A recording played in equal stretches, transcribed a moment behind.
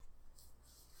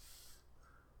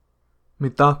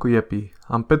Mitakuyepi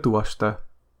ampetuashte.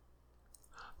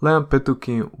 Leam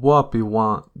petukin wapi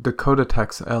wan Dakota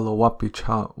text elo wapi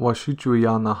cha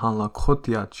washichuyana hanla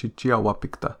kotia chichia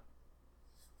wapikta.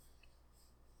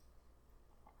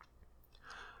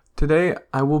 Today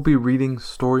I will be reading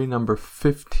story number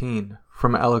 15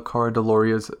 from Alikara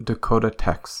Deloria's Dakota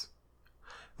text.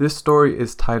 This story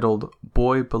is titled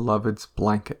Boy Beloved's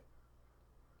Blanket.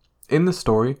 In the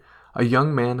story, a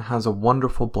young man has a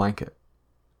wonderful blanket.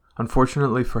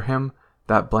 Unfortunately for him,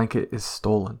 that blanket is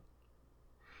stolen.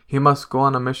 He must go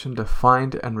on a mission to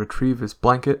find and retrieve his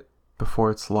blanket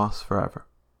before it's lost forever.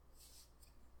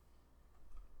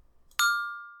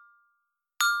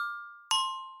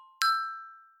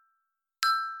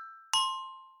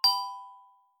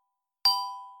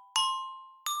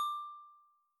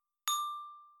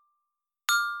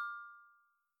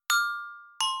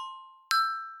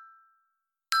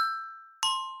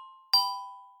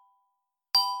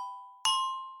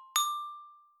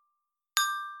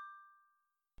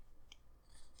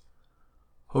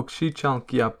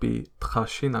 Hokshichankiapi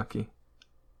Tchashinaki.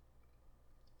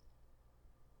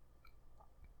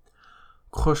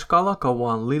 Khoshkala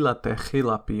kawan lila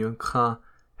techilapi yunkha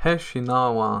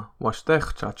heshinawa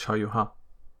washtechcha chayuha.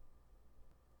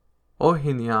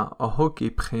 Ohinya ahoki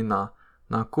pchina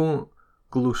nakun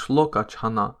glushloka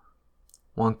chana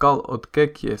wankal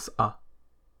odkekies a.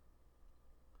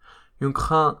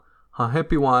 Yunkha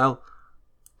hahepi wael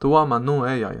tua manu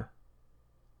eyaya.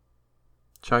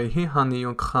 Chaihi hani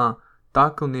yunkha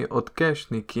takuni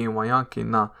otkeshni ki wayanki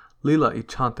na lila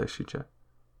ichante shije.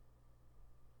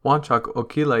 Wanchak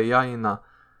okila yaina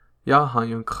yahan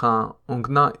yunkha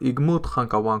ungna igmut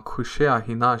khankawan kushea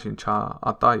hinajin cha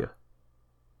ataya.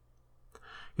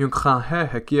 Yunkha he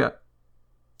hekia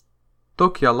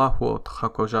tokia lahuo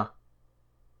tchakoja.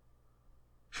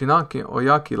 Shinaki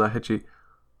oyaki la hechi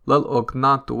lal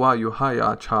ogna tuwa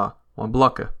yuhaya cha wan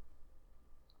bloke.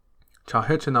 Cha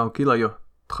hechena okila yo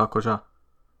tchakoja.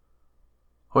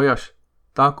 Hoyash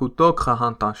taku tokha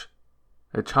hantash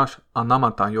echash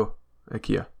anamata yo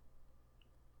ekia.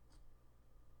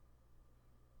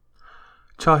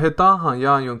 Cha hetahan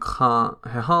ya yunkha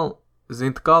hehal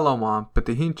zintkalawan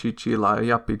petihinchi chila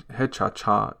yapi hecha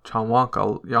cha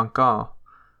wankal yanka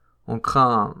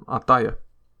unkha ataya.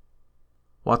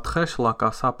 Watchesh la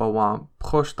kasapa wan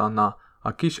proshta na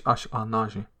akish ash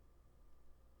anaji.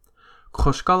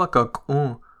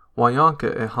 Khoshkalaka wayanke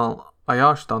ehal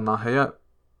ayashta na heye.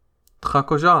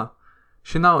 Tchakoja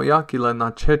shinao yakile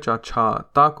na checha cha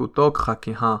taku tokha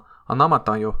ki ha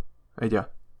anamata yo eya.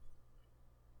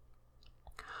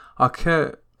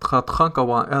 Akhe tchatchanka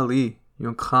wan eli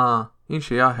yunkha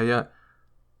inshia heye.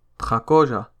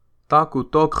 Tchakoja taku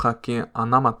tokha ki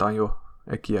anamata yo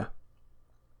ekia.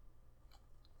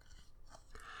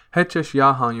 Hechesh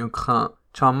yahan yunkha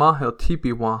cha mahel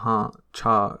tipi wahan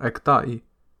cha ektai.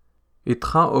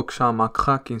 Itcha oksha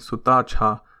makhakin suta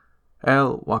cha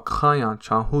el wakhayan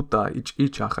cha huta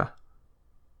ichache.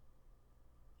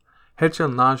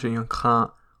 Hechel naje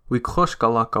yunkha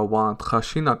wikhoshkalaka wan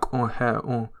tchashinak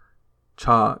he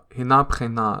cha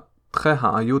hinapchena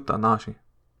tcheha ayuta naji.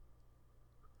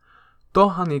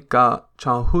 Tohanika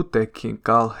cha hute kin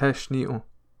kal heshni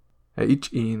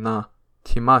ichi na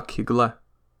tima kigle.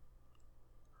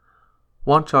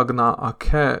 Wanchagna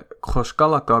akhe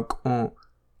khoshkalaka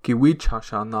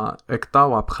kiwichasha na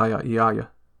ektawa pchaya iaya.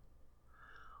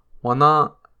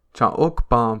 Wana cha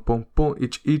okpan pumpun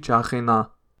ichachina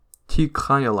tik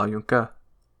khayala yunke.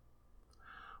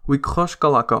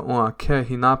 Wikhoshkalaka akhe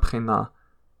hinapchina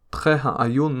tcheha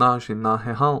ayun naji na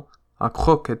hehal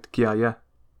akhoket kiaye.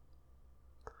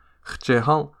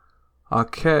 Chehal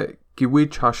akhe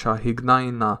kiwichasha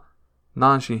hignaina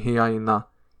naji hiaina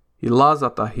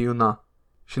ilazata hiuna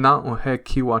shina he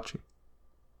kiwachi.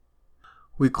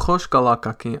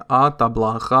 Wikhoshkalaka ki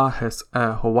atabla rahes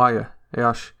howaye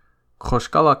eash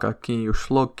khoshkalaka ki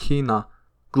yushlo kina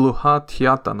gluha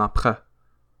tiata napre.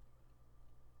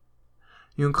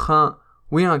 Yunkha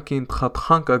wiankin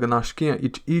tchatchanka gnashkia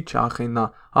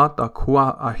ichachina ata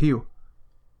kwa ahiu.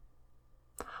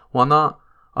 Wana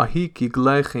ahi ki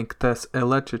glechin ktes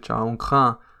elechicha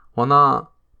unkha wana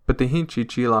petihinchi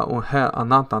chila he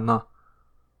anata na.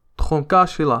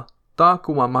 Tchonkashila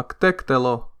takuwa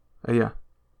maktektelo eya.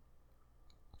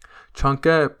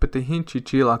 Chanke petihinchi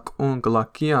chilak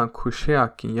glakian kushea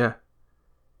kinye.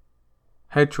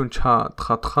 Hechuncha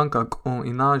tchatchanka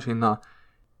inajina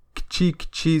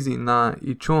kchizi na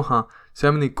ichunha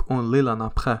semnik lila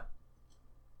napre.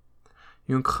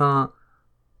 Yunkha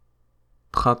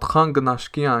tchatchank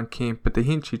nashkian kin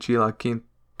petihinchi chila kin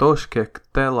toshke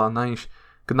ktela naish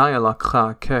gnayala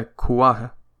kha ke kuahe.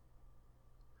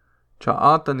 Cha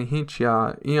ata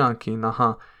nihichia ianki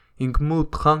naha ingmu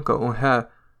tranka unhe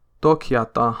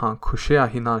dokiata han kushea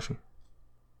hinaji.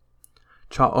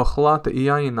 Cha ochlata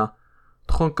iaina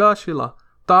tronkashila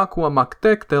takwa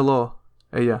maktektelo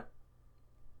eya.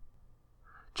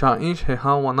 Cha inch he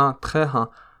hawana treha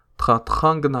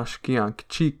tratrangnashkian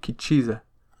kichize.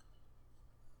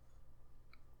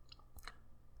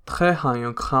 Treha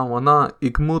yung khawana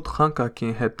igmut khanka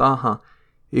kin hetaha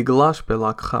iglash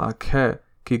belakha ke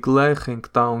kiglechin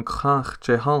ktaun khach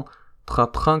chehal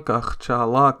tratranka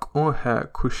chalak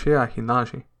unhe kushea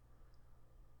hinaji.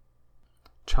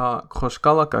 Cha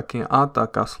kroshkalaka kin ata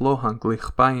kaslohan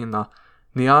glichpaina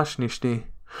niashnishti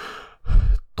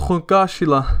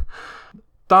trunkashila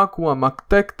takwa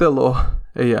maktektelo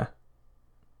eya.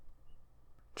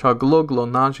 Cha gloglo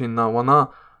naji na wana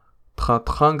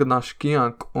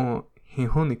tratrangnashkian un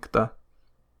hihunikta.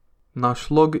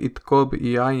 Nashlog itkob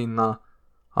iaina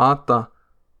ata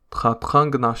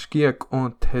tratrangnashkiak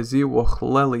un tezi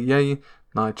wochleli yei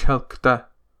na chelkta.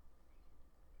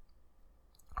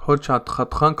 Hocha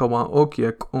tratranka wan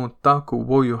okiek un taku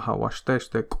woyu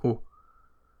hawashteshtek u.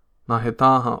 Na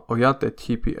hetaha oyate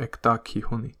tipi ekta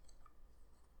kihuni.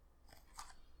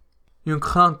 Yung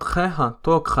khan trehan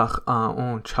tokrach a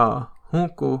un cha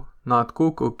hunku nat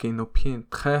kuku kinupin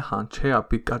trehan chea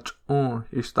pikach un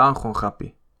istachon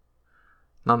rapi.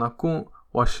 Nanakun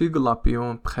washiglapi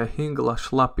un prehingla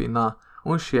shlapi na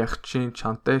un shiechchin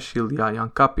chanteshilya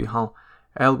yankapi han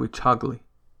elwi chagli.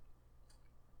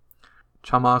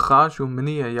 Chamachaju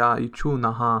mnia ya ichu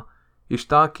naha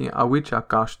ishtaki awicha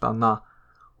kashta na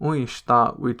un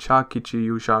ishta wichakichi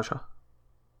yujaja.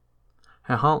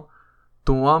 Hehan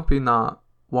tuwampi na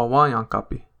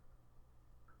wawayankapi.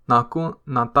 Nakun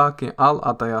nataki al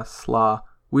atayasla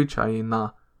wichai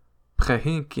na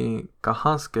prehinki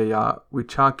kahanske ya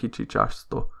wichakichi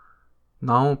chasto.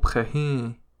 Naun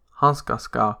prehin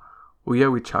hanskaska uye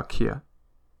wichakia.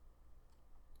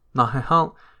 Na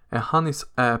hehan ehanis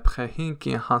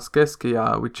prehinki hanskeske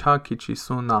ya wichakichi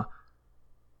suna.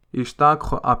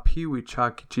 Ishtakho api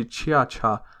wichakichi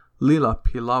chiacha lila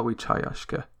pila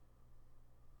wichayashke.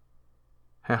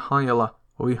 Hehanyala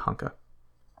uihanka.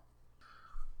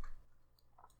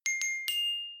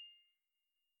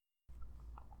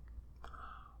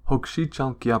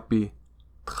 Hokshichan kiapi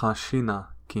trashina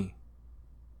ki.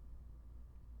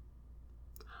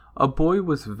 A boy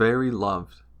was very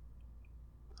loved.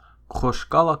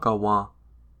 Kroshkalakawa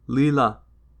lila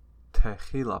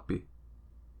techilapi.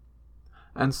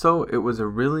 And so it was a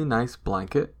really nice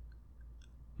blanket.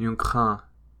 Yunkhan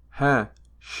he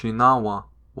shinawa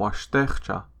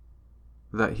washtechcha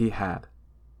that he had.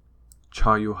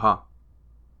 Chayuha.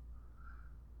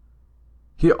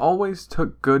 He always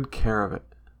took good care of it.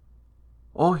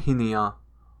 Ohinia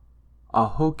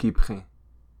ahokipri.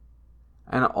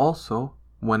 And also,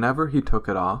 whenever he took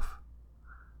it off,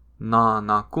 na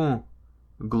nakun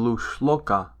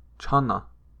glushloka chana,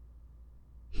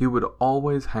 he would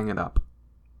always hang it up.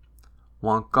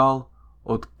 Wankal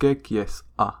otkekies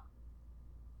a.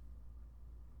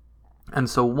 And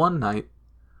so one night,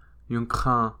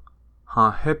 Yunkhan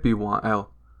ha hepi wa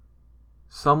el,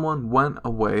 someone went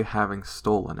away having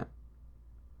stolen it.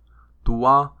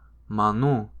 Tua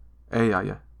manu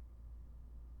eyaye.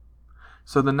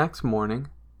 So the next morning,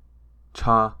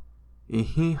 cha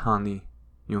ihihani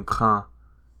Yunkhan,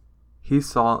 he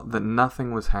saw that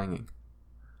nothing was hanging.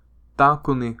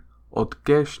 Takuni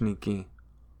otkeshniki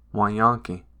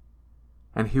wanyanki,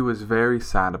 and he was very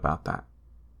sad about that.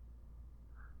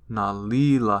 Na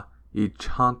lila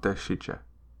ichante shiche.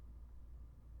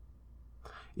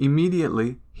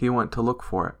 Immediately he went to look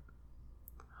for it.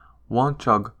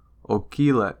 Wanchag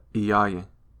okile iyaye.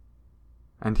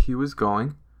 And he was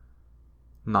going,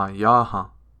 na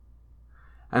yaha.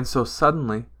 And so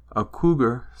suddenly a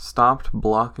cougar stopped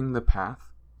blocking the path,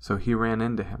 so he ran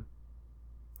into him.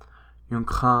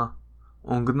 Yunkha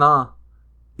ungna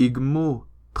igmu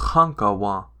tranka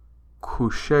wa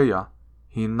kusheya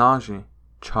hinaji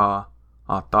cha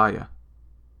ataya.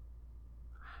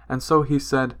 And so he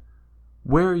said,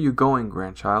 "Where are you going,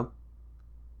 grandchild?"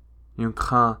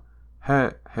 Yunkha he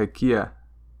hekia.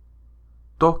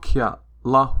 Dokya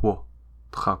lahwo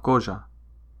trakoja.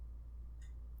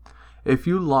 If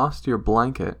you lost your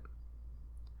blanket,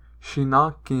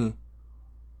 shinaki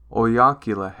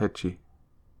oyakila hechi.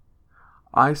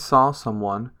 I saw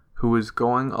someone who was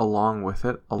going along with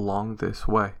it along this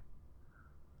way.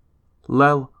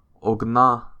 Lel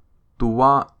ogna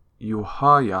duwa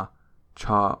yuhaya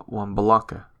cha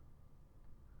wambalake.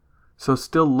 So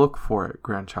still look for it,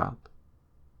 grandchild.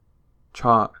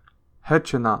 Cha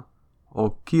hechina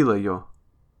okileyo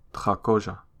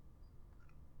trakoja.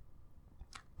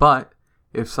 But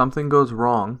if something goes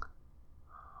wrong,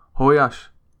 Hoyash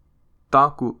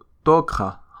taku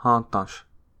tokha hantash.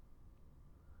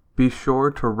 Be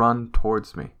sure to run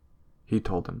towards me, he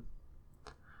told him.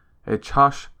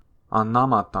 Echash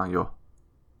anamatayo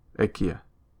ekia.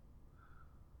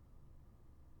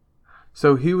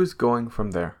 So he was going from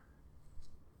there.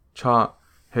 Cha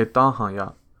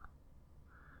hetahaya.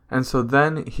 And so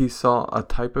then he saw a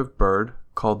type of bird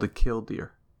called the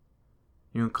killdeer.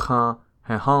 Yunkha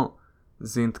hehan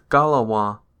zint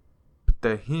galawa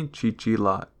ptehin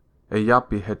chichila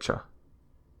eyapi hecha.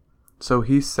 So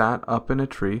he sat up in a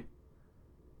tree,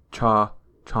 cha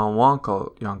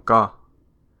chanwankal yanka,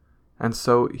 and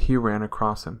so he ran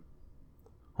across him.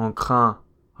 Onkha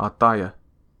ataya.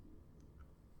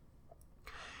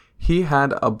 He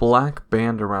had a black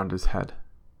band around his head.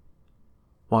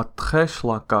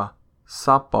 Watreshlaka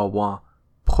sapa wa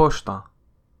proshta.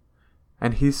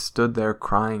 And he stood there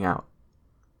crying out,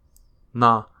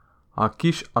 Na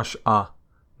akish ash'a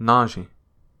naji.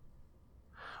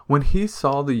 When he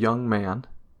saw the young man,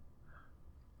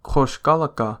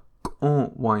 Koshkalaka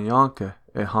k'un wanyanke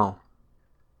ehan.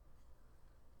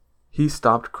 He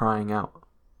stopped crying out,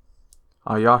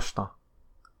 Ayashta.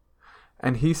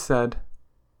 And he said,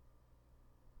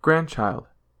 Grandchild,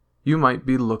 you might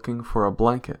be looking for a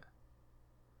blanket.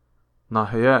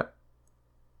 Nahayet,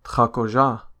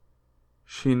 tchakoja,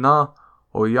 shina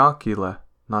oyakile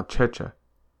na cheche.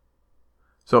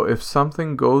 So if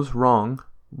something goes wrong,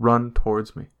 run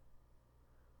towards me.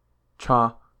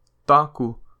 Cha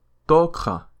taku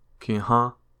tokha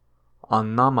kiha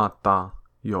anamata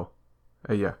yo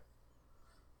eye.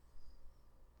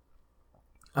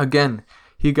 Again,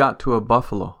 he got to a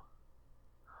buffalo.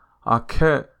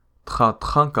 Ake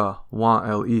tchatchanka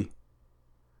wa li.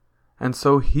 And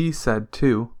so he said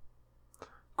too,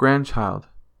 Grandchild,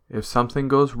 if something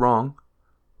goes wrong,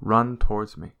 run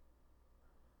towards me.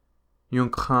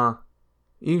 Yunkha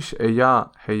ish eya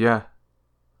heye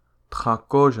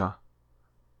tchakoja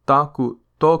taku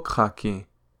tokhaki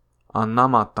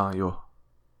anamata yo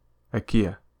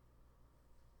ekia.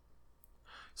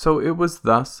 So it was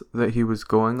thus that he was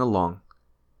going along.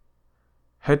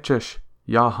 Hechesh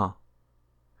yaha.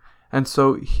 And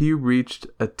so he reached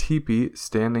a teepee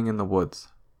standing in the woods.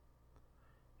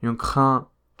 Yunkha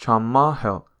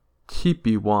chamahel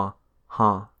teepee wa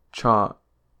ha cha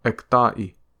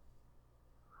ektai.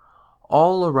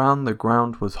 All around the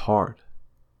ground was hard.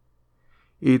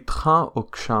 Itcha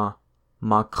uksha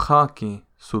makhaki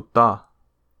sutta.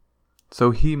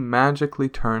 So he magically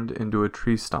turned into a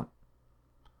tree stump.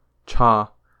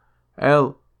 Cha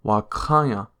el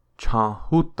wakaya cha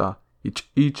huta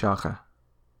ichache.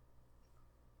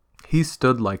 He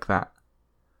stood like that.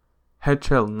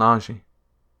 Hechel naji.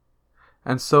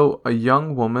 And so a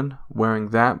young woman wearing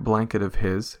that blanket of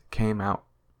his came out.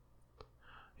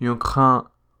 Yunkha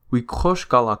wikosh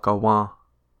galakawa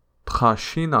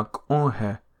tchashinak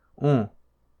unhe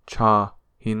cha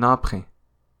hinapri.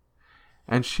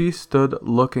 And she stood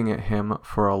looking at him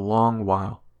for a long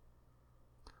while.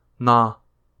 Na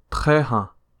treha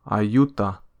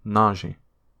ayuta naji.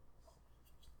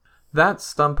 That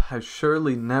stump has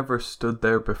surely never stood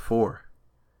there before,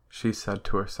 she said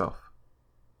to herself.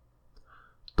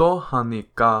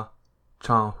 Tohanika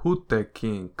chanhute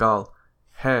kin gal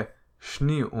he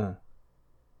shni'un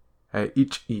e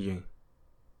ich iyin.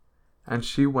 And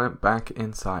she went back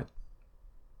inside.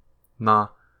 Na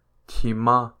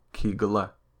tima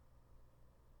kigle.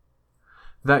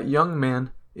 That young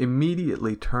man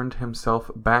immediately turned himself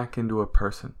back into a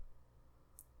person.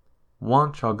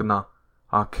 Wanchagna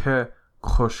ake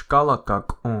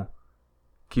khoshkalakak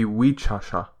ki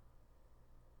wichasha.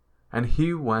 And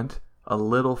he went a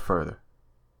little further.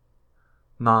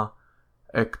 Na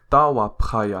ektawa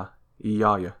phaya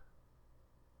iyaya.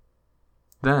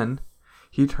 Then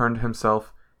he turned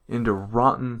himself into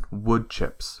rotten wood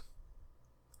chips.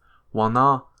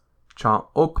 Wana cha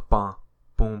okpa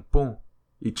pum pum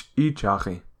ich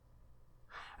ichari.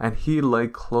 And he lay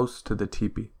close to the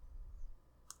teepee.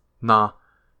 Na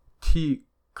ti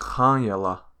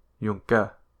khanyala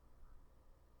yunke.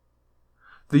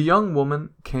 The young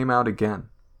woman came out again.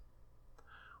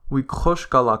 We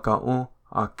khoshkalaka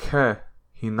ake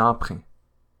hinapri.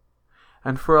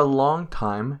 And for a long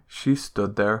time she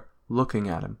stood there looking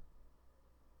at him.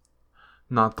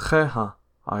 Natreha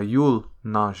ayul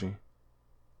naji.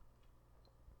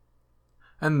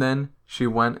 And then she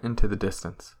went into the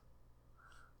distance.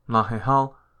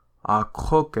 Nahehal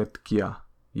akhoket kia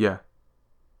ye.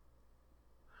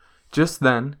 Just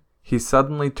then he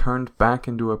suddenly turned back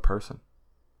into a person.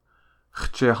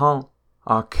 Chehal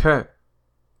ake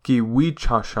ki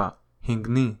wichasha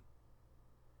hingni.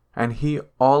 and he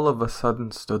all of a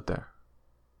sudden stood there.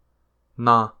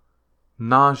 Na,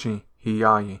 naji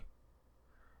hiyayi.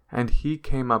 And he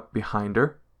came up behind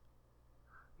her.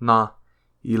 Na,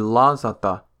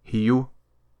 ilazata hiyu.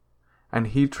 And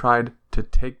he tried to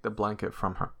take the blanket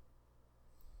from her.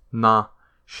 Na,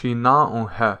 shina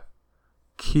unhe,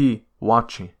 ki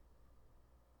wachi.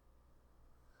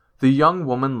 The young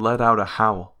woman let out a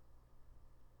howl.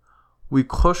 We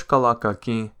koshkalaka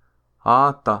ki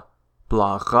ata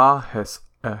blaga hes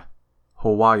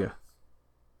Hawaii.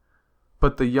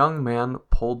 But the young man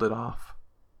pulled it off.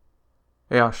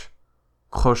 Eash,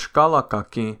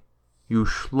 koshkalaka ki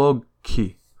yushlog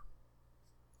ki.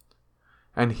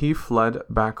 And he fled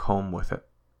back home with it.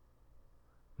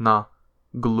 Na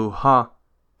gluha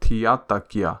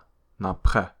tiatakia na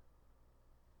pre.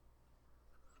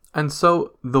 And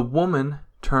so the woman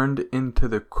turned into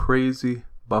the crazy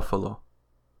buffalo.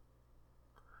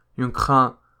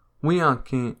 Yunkha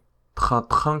wianki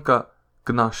tchatchanka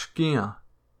gnashkia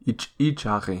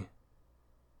ichari,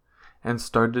 and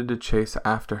started to chase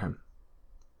after him.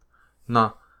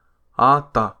 Na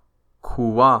ata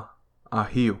kuwa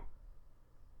ahiu.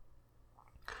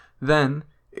 Then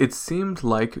it seemed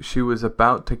like she was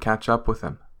about to catch up with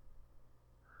him.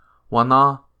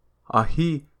 Wana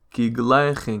ahi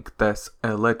kigleichinktes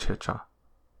elechecha.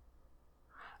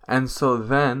 And so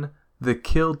then the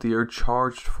killdeer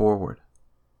charged forward.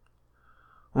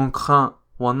 Unkha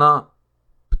wana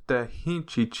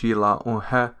ptehinchichila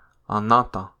unhe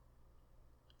anata.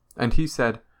 And he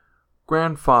said,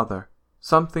 Grandfather,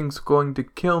 something's going to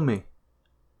kill me.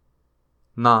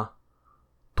 Na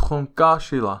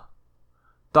trunkashila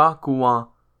takuwa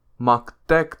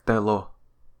maktektelo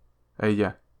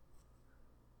eye.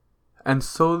 And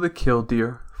so the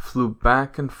killdeer flew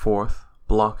back and forth,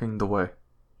 blocking the way.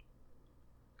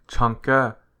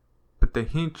 Chanke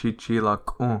ptehinchichila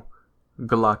kun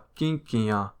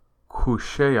glakinkia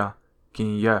kusheya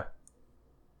kinye.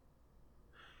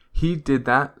 He did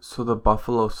that so the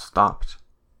buffalo stopped.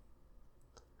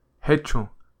 Hechu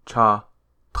cha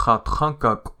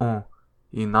tchatchanka kun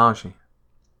inaji.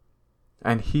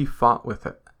 And he fought with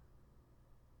it.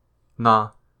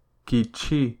 Na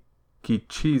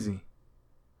kichizi.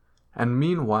 And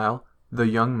meanwhile the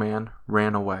young man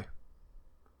ran away.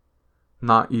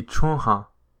 Na ichunha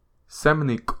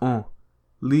semnik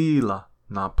lila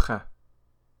na pre.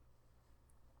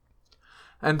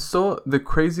 And so the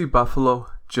crazy buffalo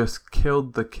just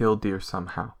killed the killdeer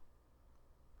somehow.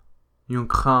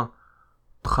 Yunkha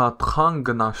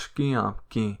tchatchanganashkia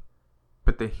ki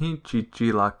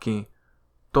petehinchichila ki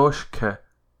toshke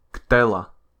ktela.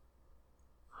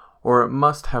 Or it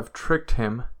must have tricked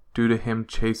him due to him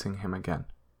chasing him again.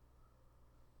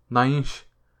 Naish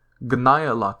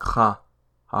gnayalakha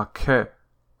ake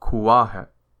kuahe.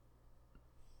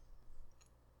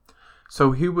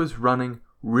 So he was running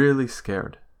really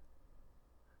scared.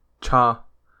 Cha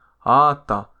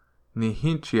ata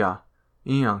nihinchia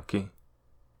ianki.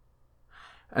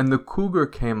 And the cougar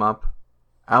came up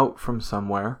out from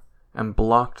somewhere and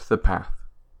blocked the path.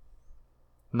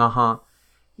 Naha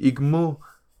igmu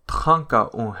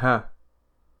tchanka unhe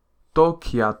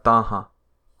tokiataha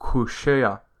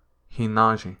kusheya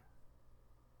hinaji.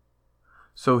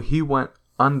 So he went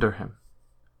under him.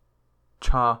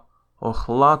 Cha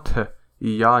ochlate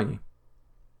iyayi.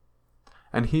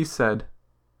 And he said,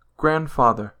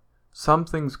 Grandfather,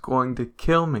 something's going to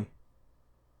kill me.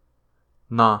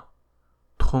 Na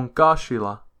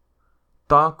trunkashila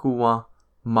takuwa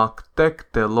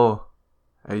maktektelo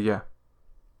eye.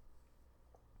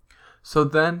 So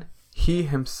then he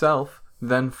himself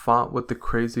then fought with the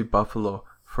crazy buffalo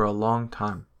for a long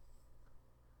time.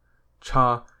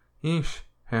 Cha ish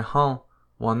hehan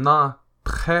wana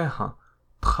tcheha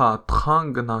tcha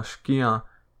tranganashkia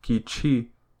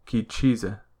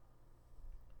kichize.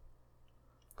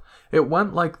 It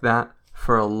went like that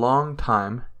for a long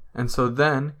time, and so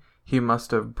then he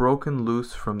must have broken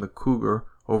loose from the cougar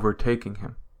overtaking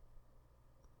him.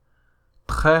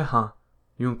 Tcheha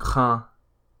yunkha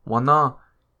wana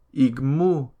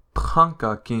igmu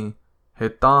tchanka ki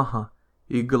hetaha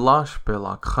iglash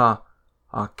pelakha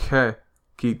ake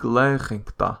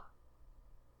kiglechinkta.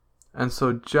 And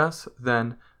so just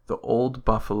then the old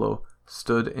buffalo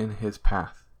stood in his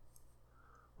path.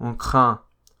 Unkha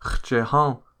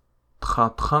chchehan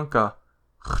tchatchanka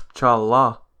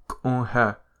chchala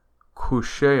kunhe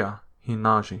kusheya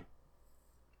hinaji.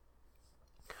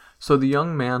 So the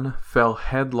young man fell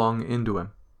headlong into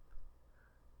him.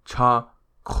 Cha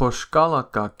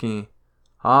koshkalaka ki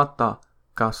ata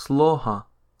kasloha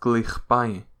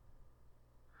glichpai.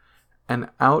 And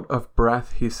out of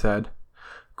breath he said,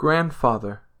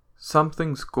 Grandfather,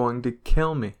 something's going to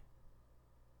kill me.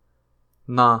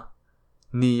 na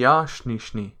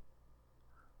niyashnishni,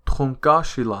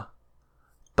 trunkashila,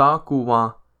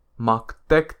 takuwa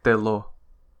maktektelo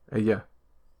eye.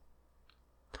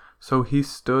 So he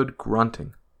stood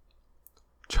grunting,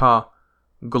 cha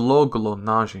gloglo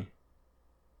naji.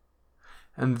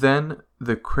 And then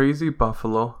the crazy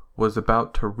buffalo was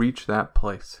about to reach that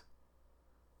place.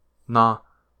 Na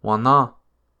wana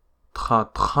tra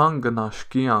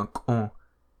tranganashkiank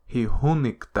he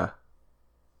hunikta.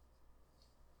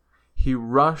 He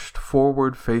rushed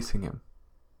forward facing him.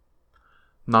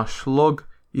 Nashlog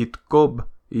itkob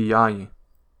iyayi.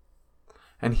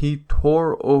 And he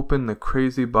tore open the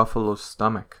crazy buffalo's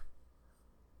stomach.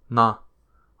 Na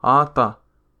ata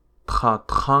tra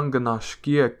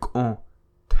tranganashkiek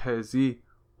tezi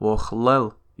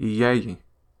wochlel iyayi.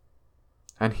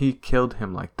 And he killed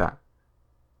him like that.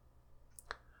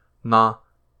 Na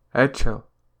echel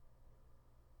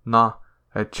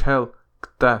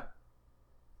kte.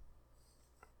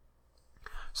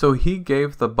 So he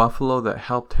gave the buffalo that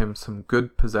helped him some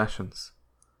good possessions.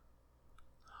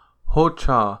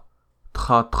 Hocha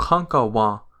tratranka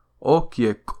wa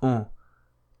okiek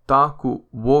taku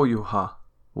woyuha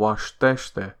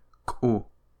washteshte ku.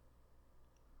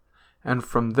 And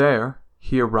from there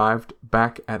he arrived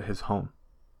back at his home.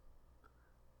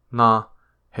 Na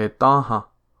hetaha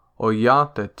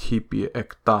oyate tipi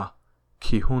ekta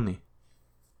kihuni.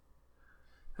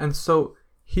 And so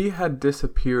he had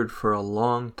disappeared for a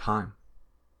long time.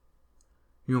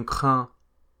 Yunkha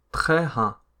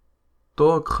treha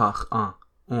dograch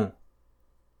un.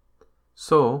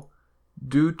 So,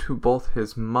 due to both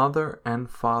his mother and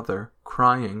father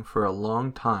crying for a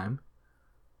long time,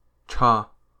 cha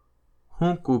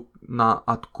hunku na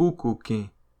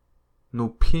atkukuki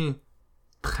nupi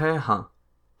treha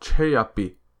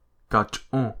cheyapi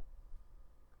gachun.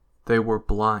 They were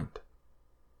blind.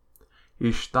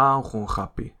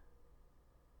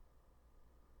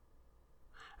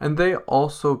 And they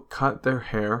also cut their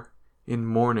hair in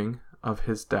mourning of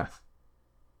his death.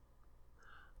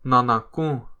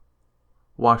 Nanakun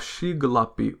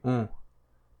washiglapi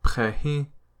prehi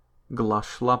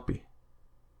glashlapi.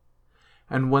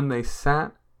 And when they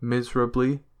sat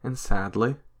miserably and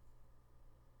sadly,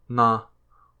 na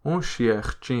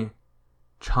unshiechchi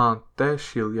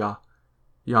chanteshilya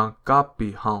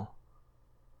yankapi han.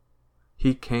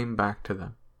 He came back to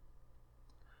them.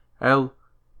 El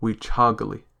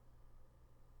wichagali.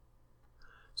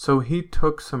 So he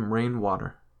took some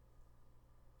rainwater.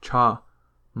 Cha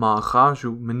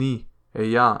ma'achaju mni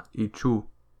eya ichu.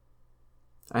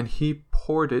 And he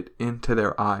poured it into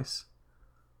their eyes.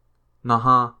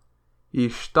 Naha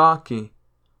ishtaki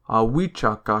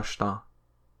awicha kashta.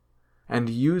 And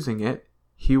using it,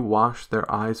 he washed their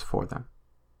eyes for them.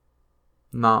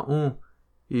 Na'u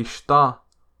ishta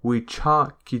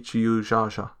wicha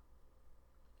kichiyujaja.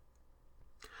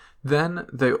 Then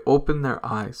they opened their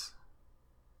eyes.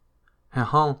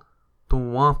 Hehan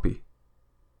tuwampi.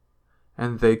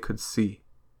 And they could see.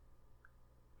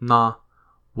 Na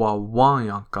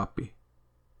wawanyankapi.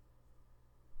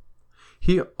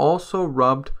 He also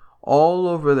rubbed all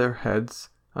over their heads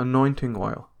anointing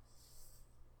oil.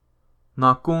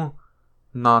 Nakun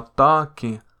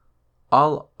nataki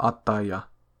al ataya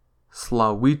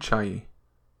slawichai.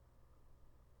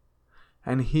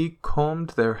 And he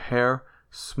combed their hair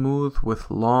smooth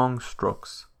with long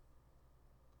strokes.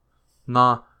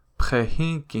 Na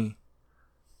prehinki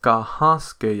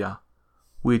kahaskeya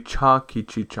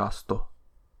wichakichichasto.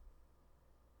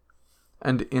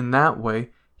 And in that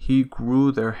way he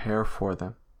grew their hair for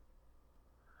them.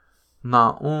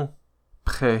 Na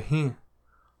prehin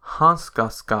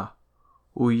hanskaska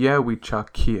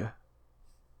uyewichakia.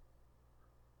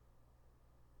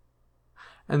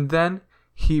 And then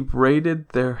he braided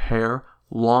their hair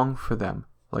long for them,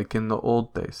 like in the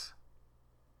old days.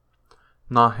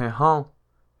 Nahehan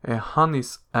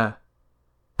ehanis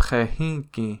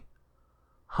prehinki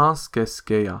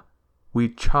haskeskeya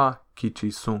wicha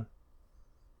kichisun.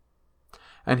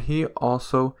 And he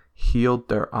also healed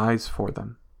their eyes for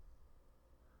them.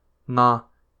 Na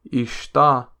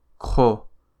ishta ko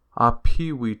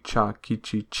api wicha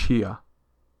kichichia.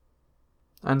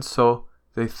 And so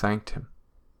they thanked him.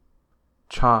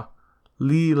 Cha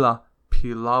lila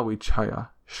pilawichaya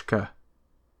shke.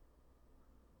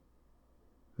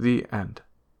 The end.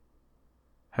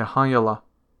 Hehanyala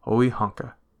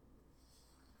oihanke.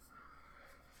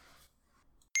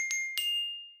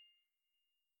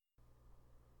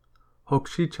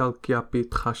 Hokshichal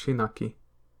khashinaki.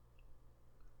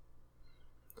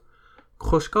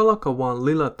 Khoshkalaka wan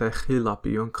lila techila pi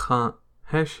yunkha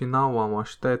heshinawa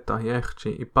washteta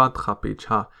yechchi ipad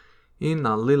khapicha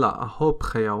Inna lilla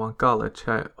ahopgeja wankale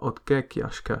che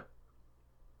otkekiaske.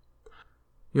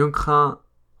 Yunkha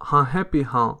han happy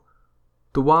han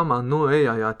tuama nu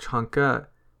eja chanke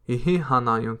ihi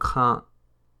hana yunkha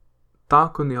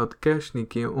takuni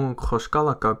otkeshniki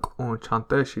khoshkalakak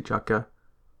chanteshijake.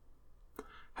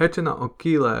 Hechena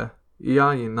okile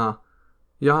iayina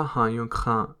yahan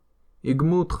yunkha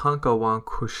igmut khankawan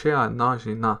kushea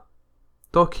najina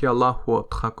tokia lahuo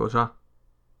tchakoja.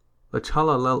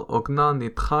 Lechala lel ognani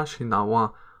tchashina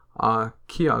wa a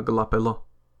kia glapelo.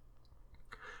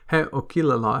 He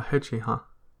okilela hechiha.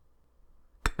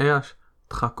 Keash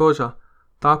tchakoja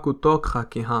taku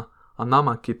tokhakiha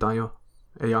anama kitayo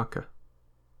eyake.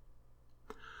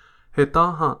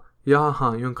 Hetaha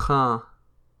yaha yunkha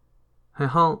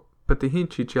hehan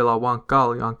petihinchi chela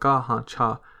wankal yankaha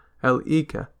cha el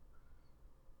ike.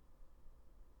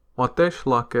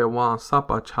 Wateshlake wan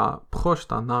sapa cha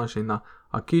proshta najina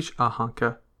akish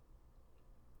ahanke.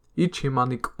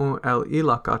 Ichimanik el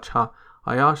ilaka cha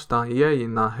ayashta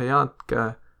yeina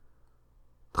heyatke.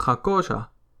 Tchakoja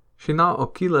shina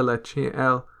okilele chi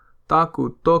el taku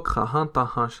tokha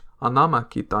hantahash anama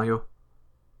kitayo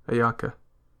eyake.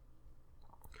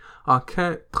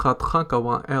 Ake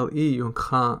tchatchankawan el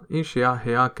yunkha ishia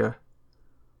heyake.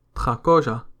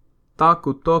 Tchakoja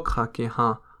taku tokha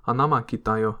kiha anama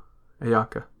kitayo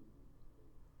eyake.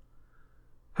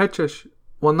 Hechesh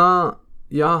wana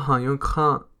yahan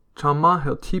yunkha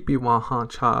chamahel tipi wahan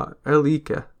cha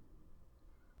elike.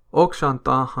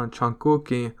 Okshantahan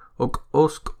chankuki ok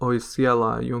osk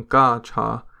oisiela yunka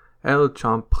cha el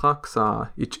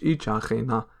champraksa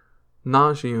ichachina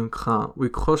naji yunkha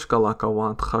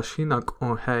wikhoshkalakawan tchashinak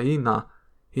heina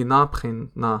hinaprin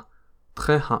na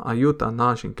treha ayuta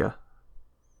najinke.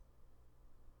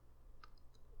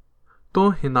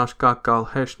 To hinashkakal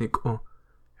heshnik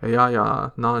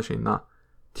eyaya najina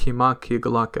tima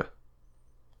kiglake.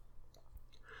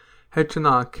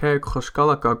 Hechna ke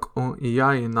khoshkalakak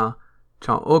iyayina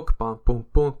cha okpa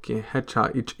pumpunki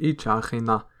hecha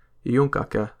ichachina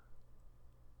yunkake.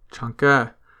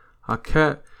 Chanke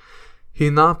ake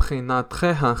hinaprina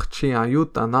trehach chi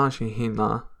ayuta naji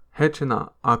hina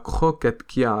hechna akhoket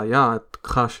kia yat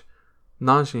khash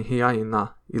naji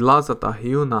hiyayina ilazata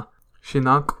hiuna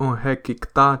shinak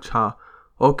hekikta cha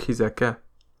okhizeke.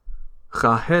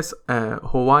 Chahes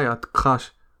howayat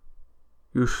khash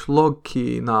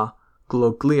yushloki na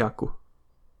glogliaku.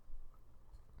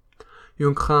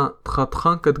 Yunkha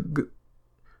tchatchanke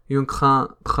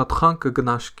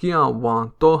gnashkia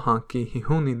wan tohan ki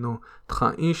hihuninu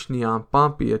tchaishnian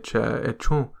pampi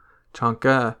echun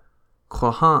chanke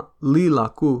khohan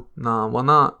lilaku na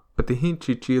wana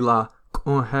petihinchi chila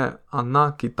he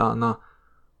anakitana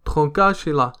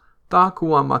tronkashila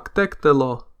takuwa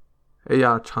maktektelo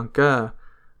eya chanke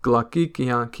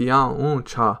glakikian kian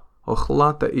uncha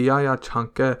ochlate iaya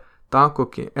chanke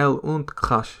takoki el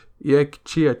khash yek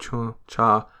chiechun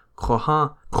cha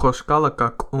khohan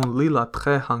khoshkalakak lila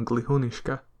trehan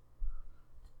glihunishke.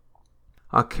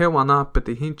 Akewana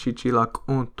petihinchi chilak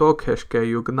tokeshke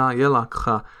yugna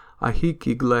yelakha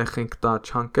ahiki glechinkta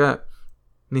chanke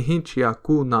nihinchi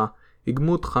akuna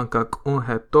igmut khankak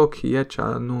he toki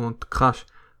yecha khash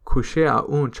kushea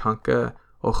chanke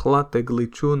ochlate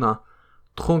glichuna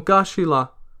tronkashila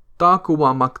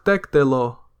takuwa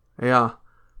maktektelo ea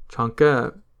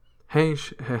chanke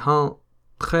hensh hehan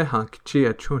trehan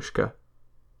kichie chunshke.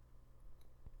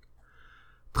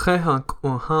 Trehan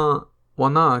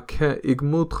wana ke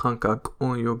igmut khankak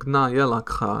yugna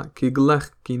yelakha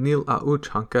kiglech kinil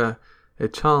chanke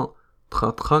echal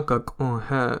tchatchankak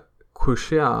he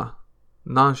kushea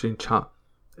najincha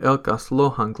elkas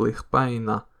lohan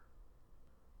glichpaina.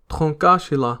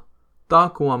 Tronkashila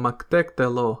takuwa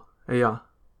maktektelo ea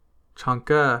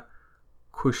chanke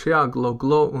kushea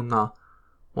gloglo una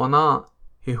wana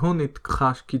hihunit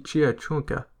khash kichie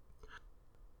chunke.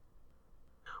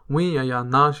 Winya ya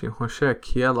naji hoshe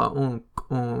kiela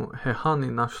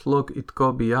hehani nashlog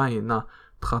itkobiayina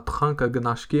tchatchanka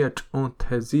gnashkiech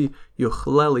tezi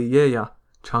yuchleli yeya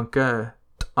chanke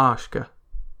t'ashke.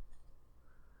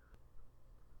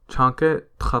 Chanke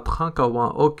tchatchanka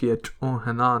wan okiech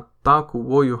hena taku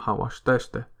woyu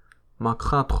hawashteshte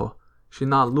makhatcho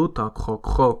shina luta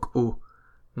krok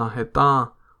na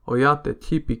heta oyate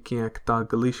tipi kiekta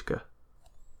glishke.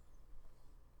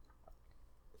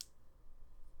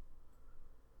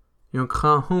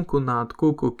 Yunkha hunkunat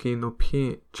kukuki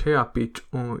nupi cheapich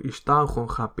ishtachun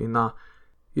chapina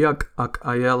yak ak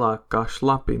ayela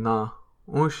kashlapina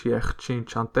shiech chin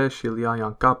chanteshil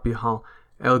yayan kapihal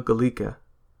el glike.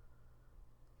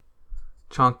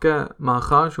 Chanke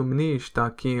machaj umni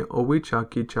ishtaki owicha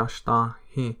kichashta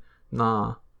hi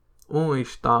na un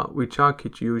ishta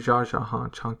wichakich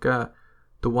yujajahan chanke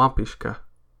duwampishke.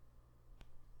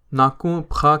 Nakun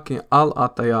pchakin al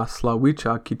ataya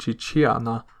slawicha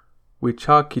kichichiana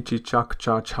wicha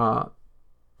kichichakcha cha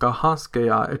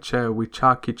gahanskeya eche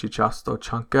wicha kichichasto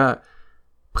chanke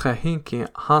pchehinkin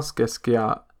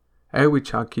hanskeskeya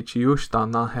ewicha kichiushta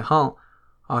na hehan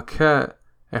ake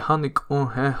ehanik un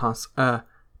hehans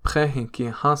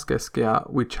pchehinkin hanskeskeya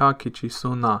wicha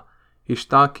kichisuna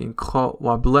ishtakin kho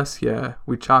wablesye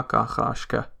wichaka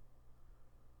chashke.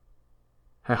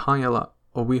 Hehanyala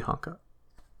owihanka.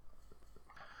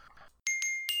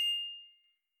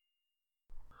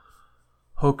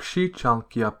 Hokshi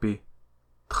chankiapi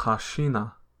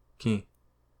tchashina ki.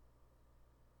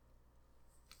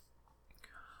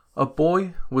 A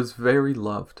boy was very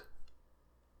loved.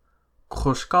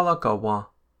 Khoshkalakawa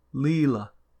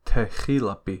lila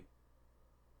techilapi.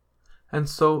 And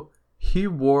so he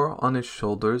wore on his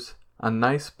shoulders a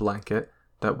nice blanket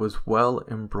that was well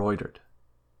embroidered.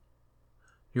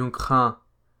 Yunkha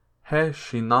he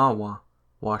shinawa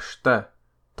washte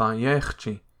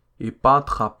tanyechchi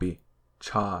ipatchapi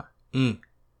cha in.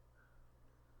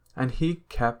 And he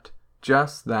kept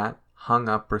just that hung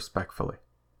up respectfully.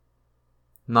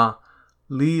 Na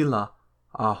lila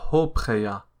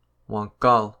ahopcheya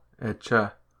wankal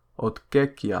eche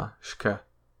otkekia shke.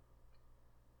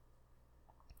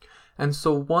 And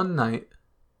so one night,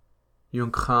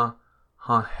 Yunkha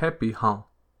ha hepi han,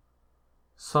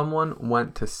 someone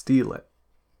went to steal it.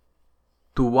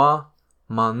 Tuwa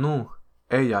manu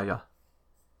eyaya.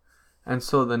 And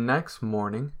so the next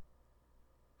morning,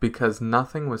 because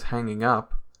nothing was hanging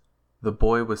up, the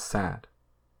boy was sad.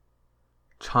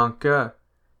 Chanke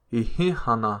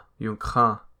ihihana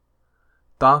yunkha,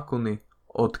 takuni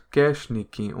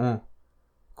otkeshniki un,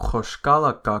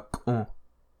 khoshkalakak un,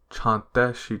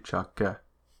 chante shichake.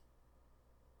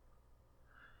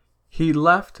 He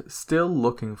left still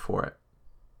looking for it.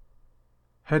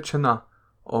 Hechana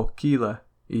okile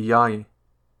iyayi.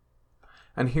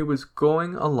 And he was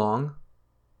going along,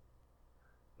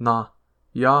 na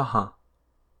yaha.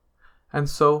 And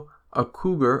so a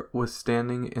cougar was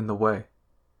standing in the way.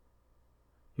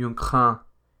 Yunkha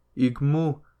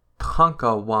igmu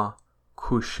tchanka wa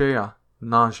kushea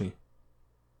naji.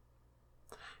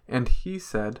 And he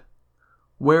said,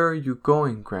 "Where are you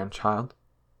going, grandchild?"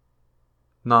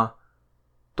 Na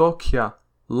tokya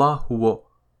lahuo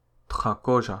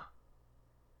tchakoja.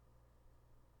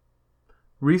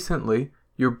 Recently,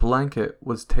 your blanket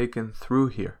was taken through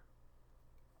here.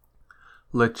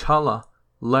 Lechala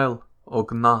lel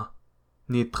ogna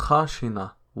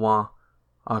nitchashina wa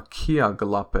akia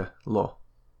galape lo.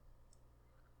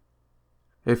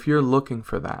 If you're looking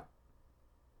for that,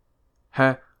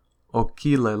 he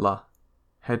okilela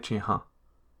hechiha.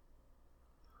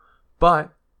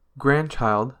 But,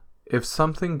 grandchild, if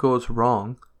something goes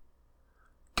wrong,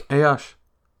 keash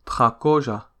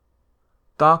tchakoja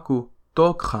taku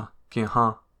tokha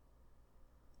kiha,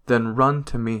 then run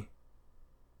to me.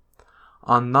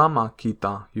 Anama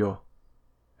kita yo,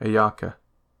 eyake.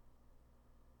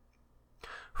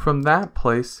 From that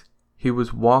place he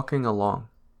was walking along.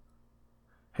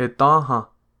 Hetaha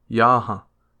yaha.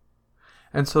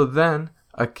 And so then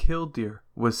a killdeer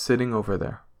was sitting over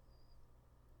there.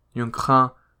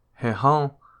 Yunkha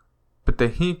hehan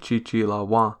ptehi chichila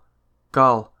wa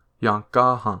kal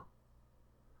yankaha.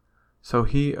 So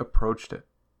he approached it.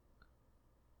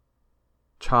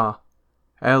 Cha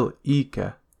el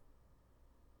ike.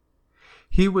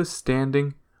 He was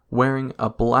standing wearing a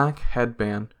black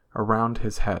headband around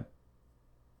his head.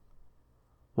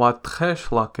 Wa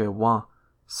treshlake wa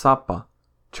sapa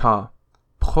cha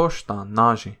proshta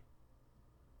naji.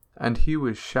 And he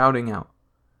was shouting out,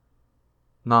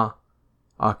 na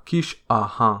akish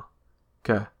aha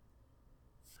ke.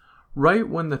 Right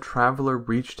when the traveler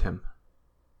reached him,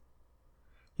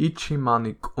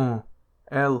 Ichimanik un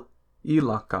el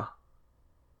ilaka.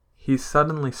 He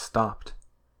suddenly stopped.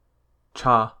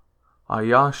 Cha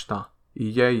ayashta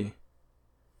iyeyi.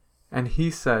 And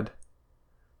he said,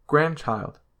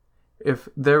 "Grandchild, if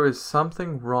there is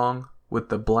something wrong with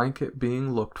the blanket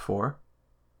being looked for,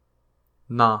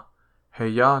 na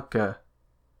heyake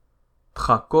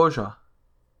tchakoja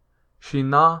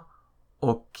shina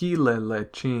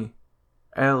okilelechi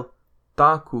el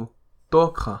taku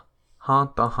tokha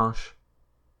hantahash.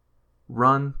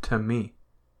 Run to me.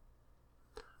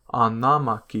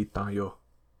 Anama kita yo,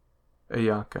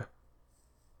 eyake."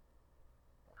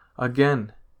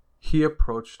 Again, he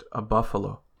approached a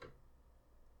buffalo.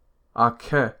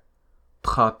 Ake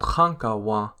tchatchanka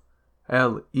wa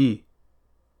el I.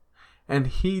 And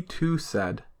he too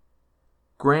said,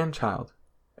 "Grandchild,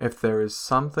 if there is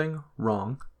something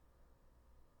wrong,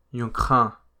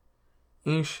 Yunkhan,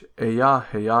 Insh Eya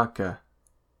Heyake,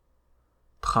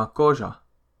 Tchakoja,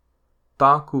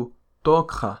 Taku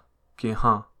Tokha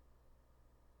Kihan.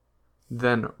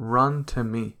 Then run to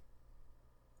me.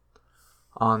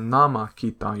 Anama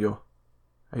Kitayo,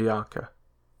 Eyake.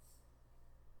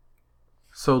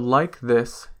 So like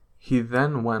this, he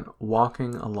then went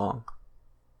walking along.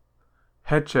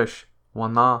 Hechesh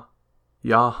wana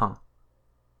yahan.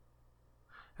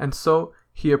 And so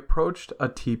he approached a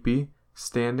teepee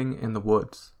standing in the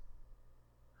woods.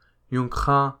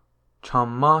 Yunkha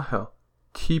chamahel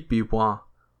teepee wa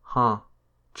han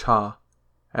cha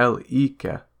el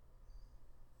ike.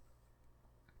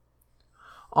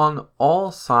 On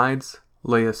all sides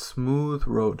lay a smooth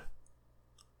road.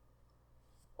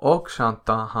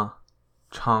 Okshantaha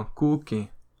chankuki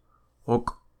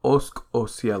ok osk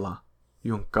osiela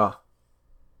yunka.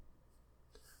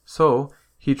 So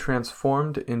he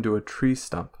transformed into a tree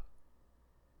stump.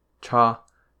 Cha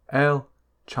el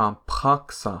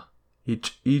champaksa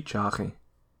ichari,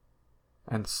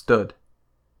 and stood.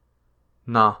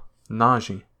 Na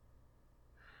naji.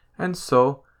 And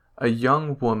so a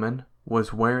young woman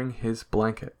was wearing his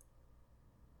blanket.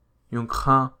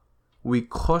 Yunkha we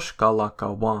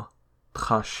koshkalakawa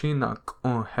trashinak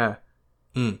unhe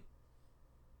in.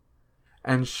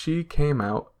 And she came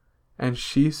out, and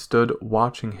she stood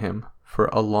watching him for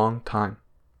a long time.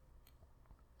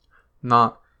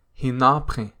 Na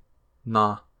hinapri,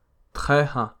 na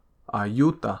treha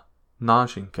ayuta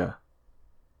najinke.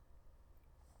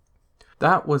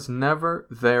 That was never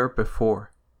there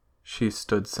before, she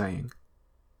stood saying.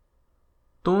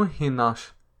 Tun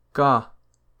hinash ka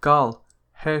kal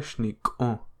heshnik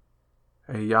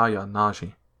eyaya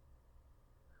naji.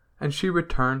 And she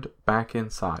returned back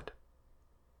inside.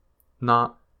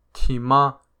 Na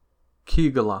tima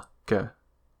kigala ke.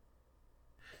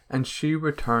 And she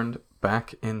returned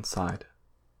back inside.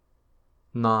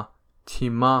 Na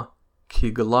tima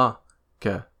kigala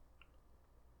ke.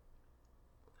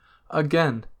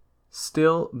 Again,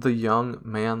 still the young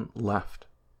man left.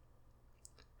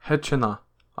 Hechena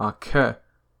ake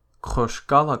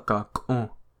koshkalaka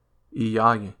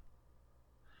iyayi.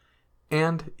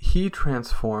 And he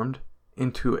transformed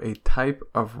into a type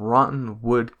of rotten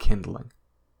wood kindling.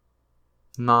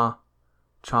 Na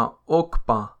cha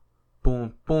okpa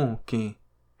bun bun ki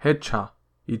hecha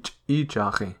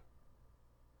ichari.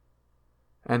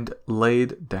 And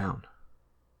laid down.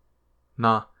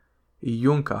 Na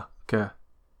iyunka ke.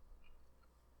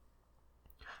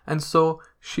 And so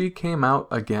she came out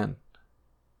again.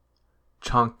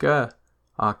 Chanke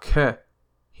ake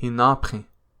hinapri.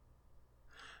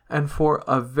 And for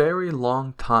a very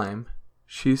long time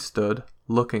she stood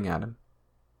looking at him.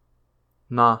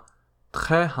 Na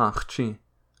trehachchi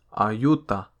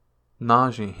ayuta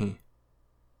najihi.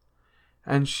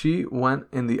 And she went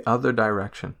in the other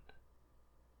direction.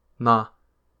 Na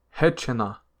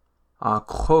hechena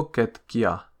akhoket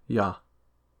kia ya.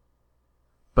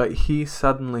 But he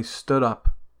suddenly stood up.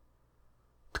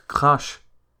 Tkash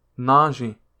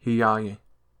naji hiyayi.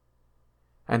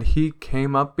 And he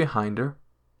came up behind her.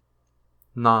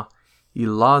 Na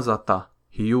ilazata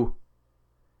hiyu.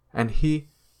 And he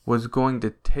was going to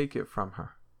take it from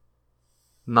her.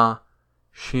 Na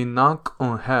shinak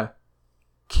unhe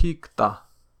kikta.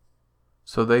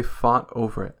 So they fought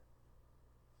over it.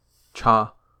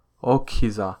 Cha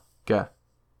okiza ge.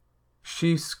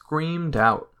 She screamed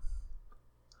out.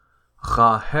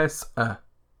 Rahes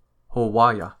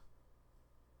howaya.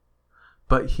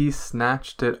 But he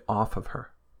snatched it off of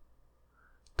her.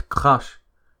 Tkash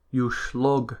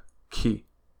yushlog ki.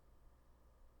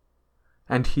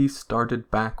 And he started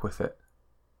back with it.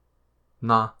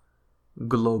 Na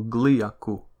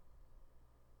glogliaku.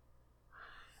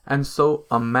 And so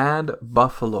a mad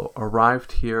buffalo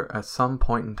arrived here at some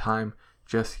point in time,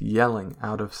 just yelling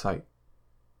out of sight.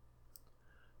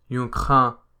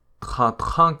 Yunkha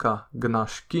tchatchanka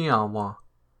gnashkiawa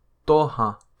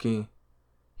toha ki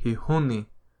hihuni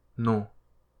no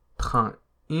tchan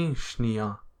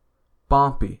inshnia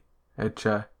pampi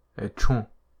eche echun.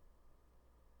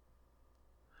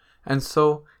 And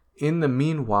so, in the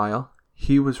meanwhile,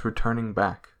 he was returning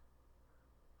back.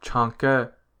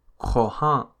 Chanke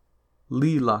kohan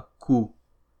lila ku.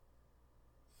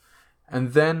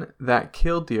 And then that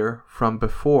killdeer from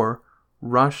before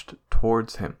rushed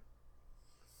towards him.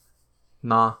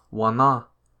 Na wana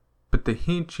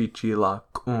btehinchichila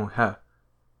kunhe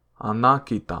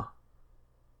anakita.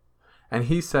 And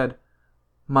he said,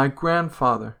 "My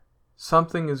grandfather,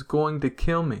 something is going to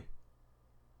kill me."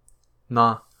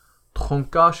 Na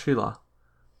tronkashila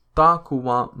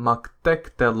takuwa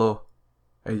maktektelo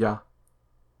eya.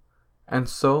 And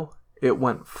so it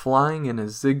went flying in a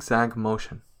zigzag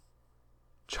motion.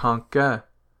 Chanke,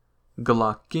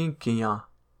 glakinkiya,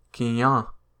 kiyan,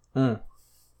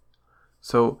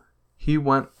 So he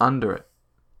went under it.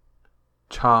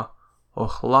 Cha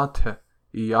ochlate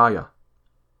iyaya.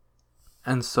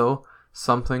 And so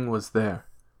something was there.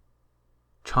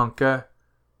 Chanke,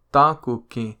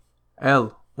 takuki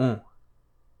el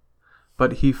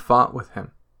But he fought with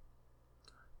him.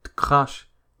 Tkash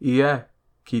iye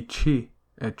kichi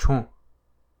echun.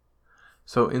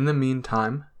 So in the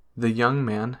meantime, the young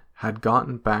man had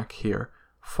gotten back here,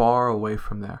 far away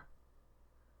from there.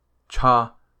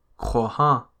 Cha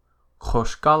khohan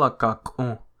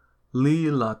khoshkalakak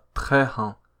lila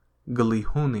trehan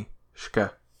glihuni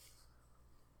shke.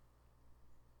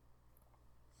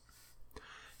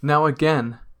 Now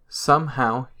again,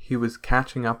 somehow he was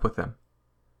catching up with him,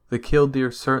 the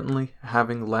killdeer certainly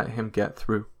having let him get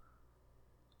through.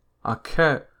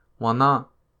 Ake wana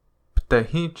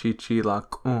ptehinchichi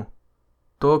lak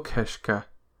dokeshke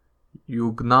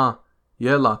yugna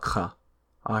yelakha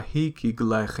ahiki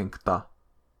glechinkta.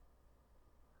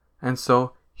 And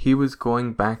so he was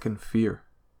going back in fear.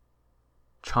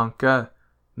 Chanke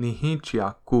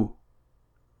nihichiaku.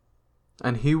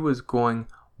 And he was going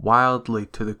wildly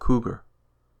to the cougar.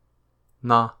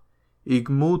 Na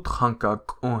igmut chankak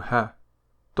he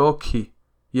doki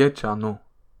yechanu.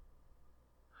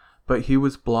 But he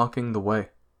was blocking the way.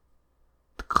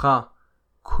 Tka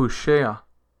kushea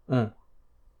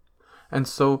And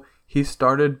so he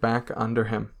started back under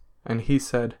him, and he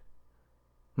said,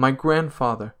 "My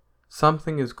grandfather,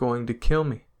 something is going to kill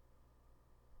me."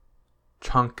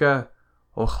 Chanke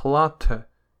ochlate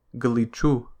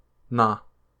glichu na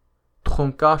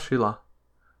trunkashila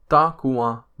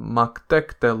takuwa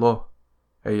maktektelo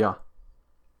eya.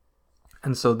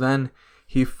 And so then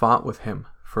he fought with him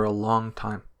for a long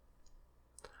time.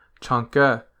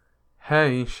 Chanke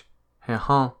heish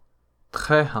hehan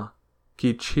treha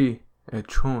kichi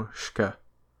echun shke.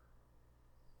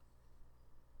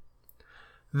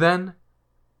 Then,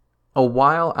 a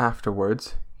while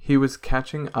afterwards, he was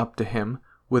catching up to him,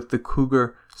 with the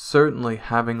cougar certainly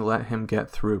having let him get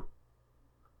through.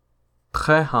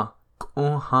 Treha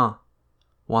k'unha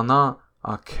wana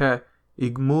ake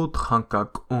igmut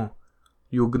chankak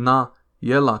yugna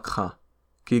yelakha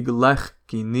kiglech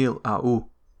kinil au.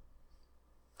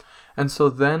 And so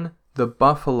then the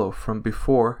buffalo from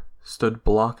before stood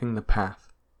blocking the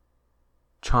path.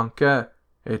 Chanke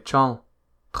echal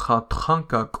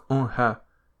tchatchankak he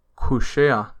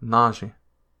kushea naji.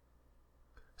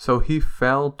 So he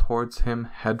fell towards him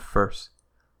head first.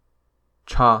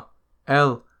 Cha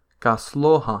el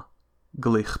gasloha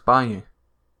glichbaye.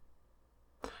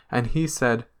 And he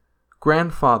said,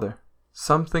 "Grandfather,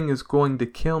 something is going to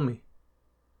kill me."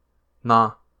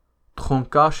 Na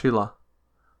trunkashila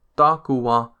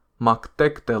takuwa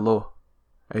maktektelo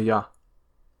eya.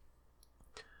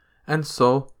 And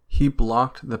so he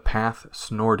blocked the path,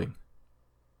 snorting.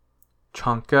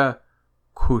 Chanke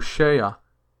kushea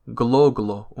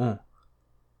gloglo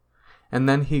And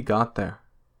then he got there.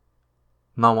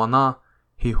 Nawana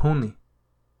hihuni.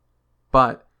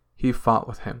 But he fought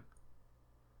with him.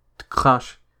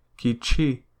 Tkash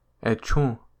kichi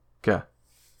echun ke.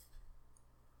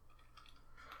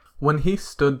 When he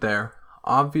stood there,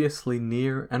 obviously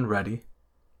near and ready,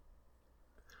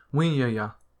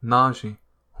 Winyaya naji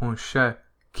hunshe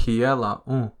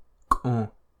kiela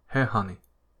hehani.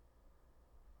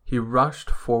 He rushed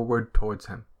forward towards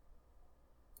him.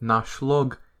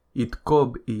 Nashlog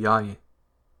itkob iyayi.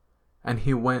 And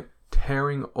he went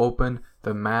tearing open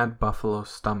the mad buffalo's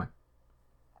stomach.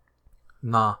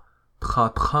 Na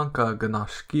tchatchanka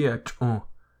ganashkiech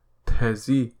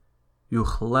tezi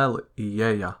yuchlel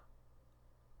iyeya.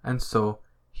 And so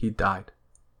he died.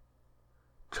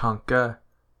 Chanke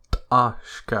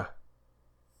t'ashke.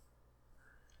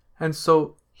 And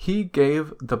so he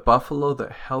gave the buffalo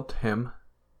that helped him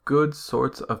good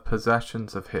sorts of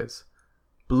possessions of his,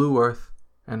 blue earth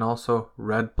and also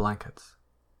red blankets.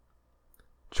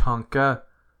 Chanke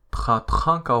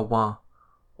t'chatchanka wa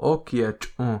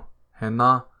okiech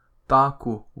hena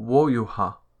taku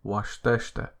woyuha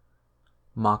washteshte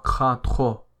makha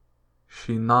tcho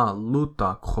shina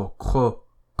luta kho kho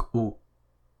ku.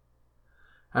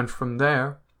 And from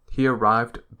there he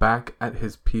arrived back at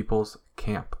his people's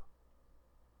camp.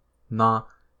 Na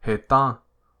heta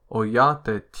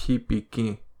oyate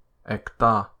tipiki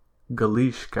ekta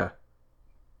galishke.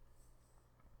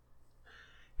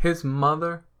 His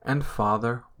mother and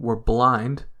father were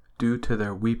blind due to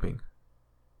their weeping.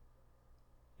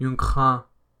 Yunkha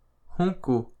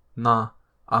hunku na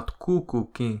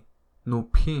atkuku ki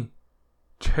nupi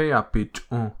cheapich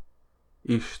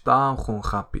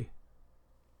ishta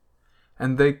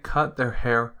and they cut their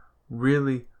hair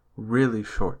really, really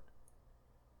short.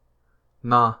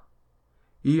 Na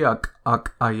iak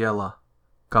ak ayela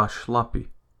gashlapi.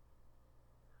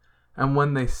 And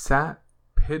when they sat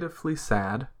pitifully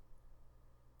sad,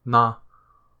 na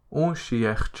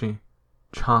unshiechchi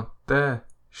chante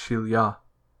shilya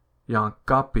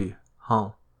yankapi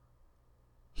han.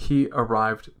 He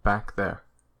arrived back there.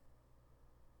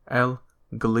 El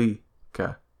Gli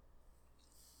ke.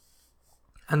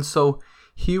 And so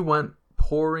he went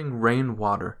pouring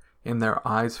rainwater in their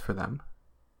eyes for them.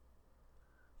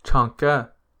 Chanke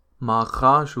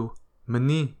maghaju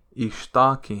mni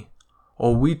ishtaki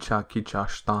owicha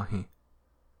kichashtahi.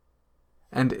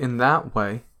 And in that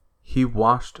way he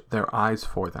washed their eyes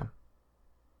for them.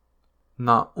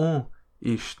 Na un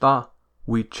ishta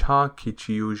wicha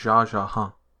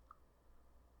kichiujajaha.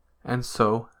 And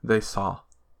so they saw.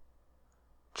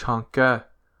 Chanke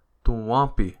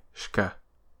tuwampi shke.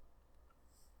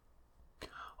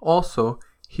 Also,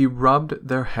 he rubbed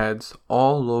their heads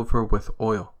all over with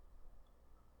oil.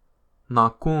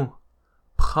 Nakun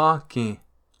pchaki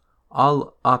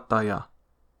al ataya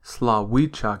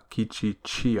slawicha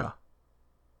kichichia.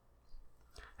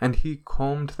 And he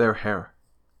combed their hair.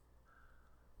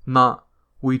 Na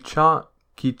wicha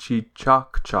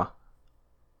kichichakcha.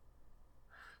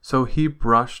 So he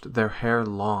brushed their hair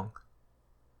long.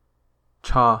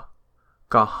 Cha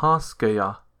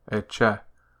gahaskeya eche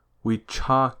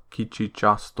wicha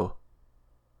kichichasto.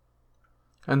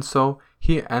 And so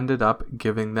he ended up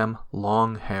giving them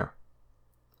long hair.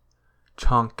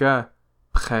 Chanke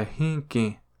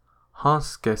pchehinki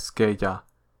haskeskeya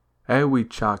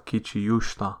ewicha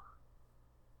kichiyushta.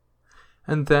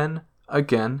 And then,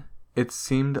 again, it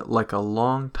seemed like a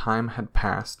long time had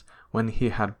passed when he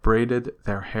had braided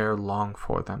their hair long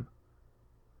for them.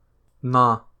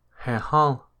 Na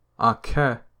hehal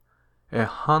ake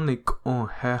ehanik un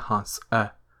hehans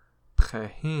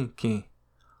pchehinki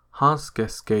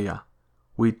haskeskeya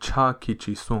wicha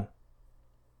kichisun.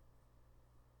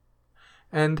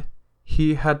 And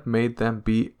he had made them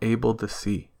be able to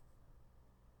see.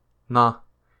 Na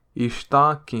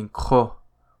ishta kinkho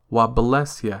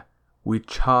wablesye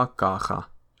wicha gacha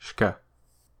shke.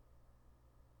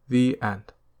 The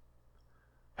end.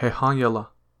 Hehanyala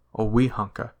o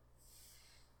wihanka.